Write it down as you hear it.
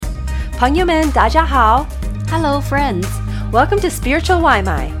朋友们，大家好 Hello, friends. Welcome to Spiritual 外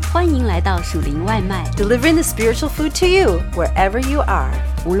卖欢迎来到属灵外卖 Delivering the spiritual food to you, wherever you are.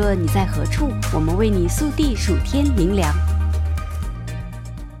 无论你在何处，我们为你速递属天灵粮。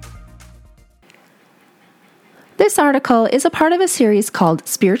This article is a part of a series called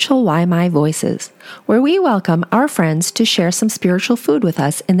Spiritual Waimai Voices, where we welcome our friends to share some spiritual food with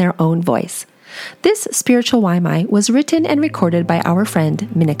us in their own voice. This Spiritual Waimai was written and recorded by our friend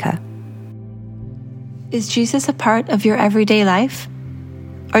Minika. Is Jesus a part of your everyday life?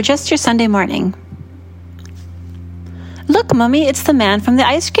 Or just your Sunday morning? "Look, Mummy, it's the man from the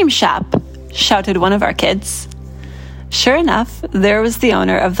ice cream shop," shouted one of our kids. Sure enough, there was the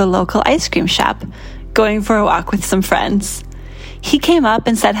owner of the local ice cream shop, going for a walk with some friends. He came up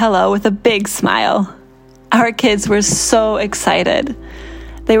and said hello with a big smile. Our kids were so excited.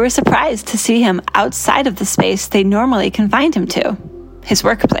 They were surprised to see him outside of the space they normally confined him to, his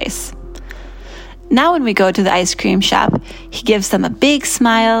workplace. Now when we go to the ice cream shop, he gives them a big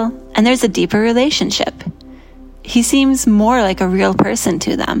smile, and there's a deeper relationship. He seems more like a real person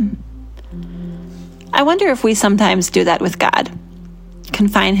to them. I wonder if we sometimes do that with God,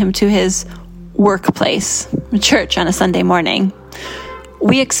 confine him to his workplace, church on a Sunday morning.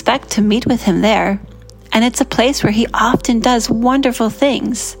 We expect to meet with him there, and it's a place where he often does wonderful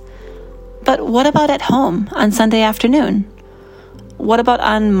things. But what about at home on Sunday afternoon? What about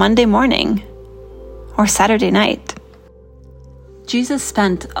on Monday morning? Or Saturday night? Jesus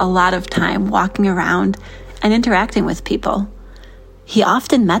spent a lot of time walking around and interacting with people. He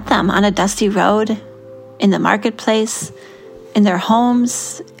often met them on a dusty road, in the marketplace, in their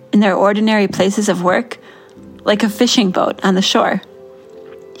homes, in their ordinary places of work, like a fishing boat on the shore.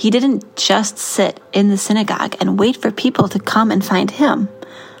 He didn't just sit in the synagogue and wait for people to come and find him.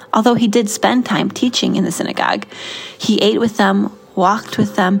 Although he did spend time teaching in the synagogue, he ate with them, walked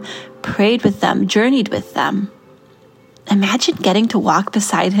with them, prayed with them, journeyed with them. Imagine getting to walk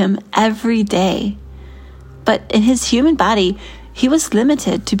beside him every day. But in his human body, he was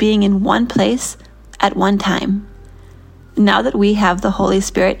limited to being in one place at one time. Now that we have the Holy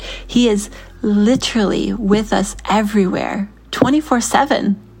Spirit, he is literally with us everywhere,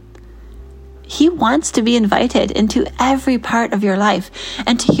 24/7. He wants to be invited into every part of your life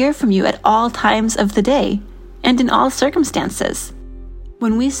and to hear from you at all times of the day and in all circumstances.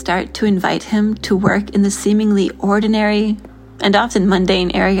 When we start to invite him to work in the seemingly ordinary and often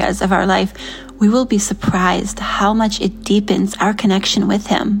mundane areas of our life, we will be surprised how much it deepens our connection with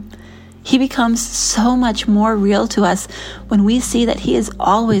him. He becomes so much more real to us when we see that he is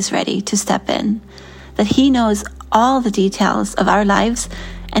always ready to step in, that he knows all the details of our lives,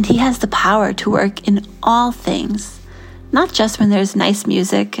 and he has the power to work in all things, not just when there's nice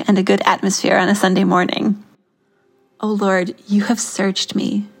music and a good atmosphere on a Sunday morning. "Oh Lord, you have searched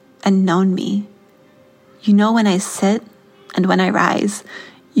me and known me. You know when I sit and when I rise.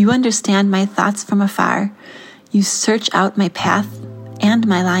 You understand my thoughts from afar. You search out my path and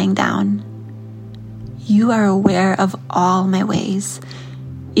my lying down. You are aware of all my ways.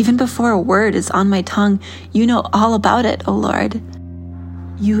 Even before a word is on my tongue, you know all about it, O Lord.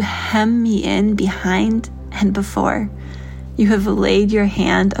 You hem me in behind and before. You have laid your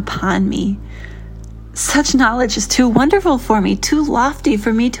hand upon me. Such knowledge is too wonderful for me, too lofty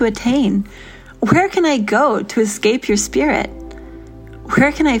for me to attain. Where can I go to escape your spirit?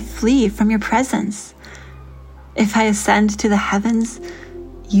 Where can I flee from your presence? If I ascend to the heavens,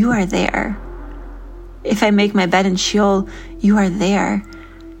 you are there. If I make my bed in Sheol, you are there.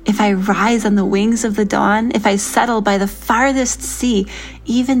 If I rise on the wings of the dawn, if I settle by the farthest sea,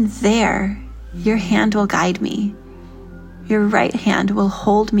 even there, your hand will guide me. Your right hand will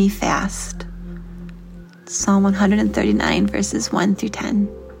hold me fast." Psalm 139, verses 1 through 10.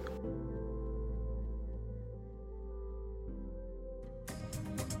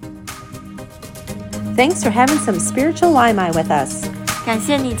 Thanks for having some spiritual 外卖 with us. 感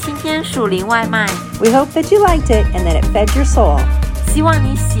谢你今天属灵外卖 We hope that you liked it and that it fed your soul. 希望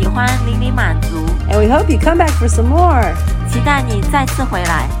你喜欢灵里满足 And we hope you come back for some more. 期待你再次回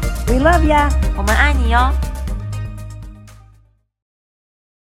来 We love ya. 我们爱你哟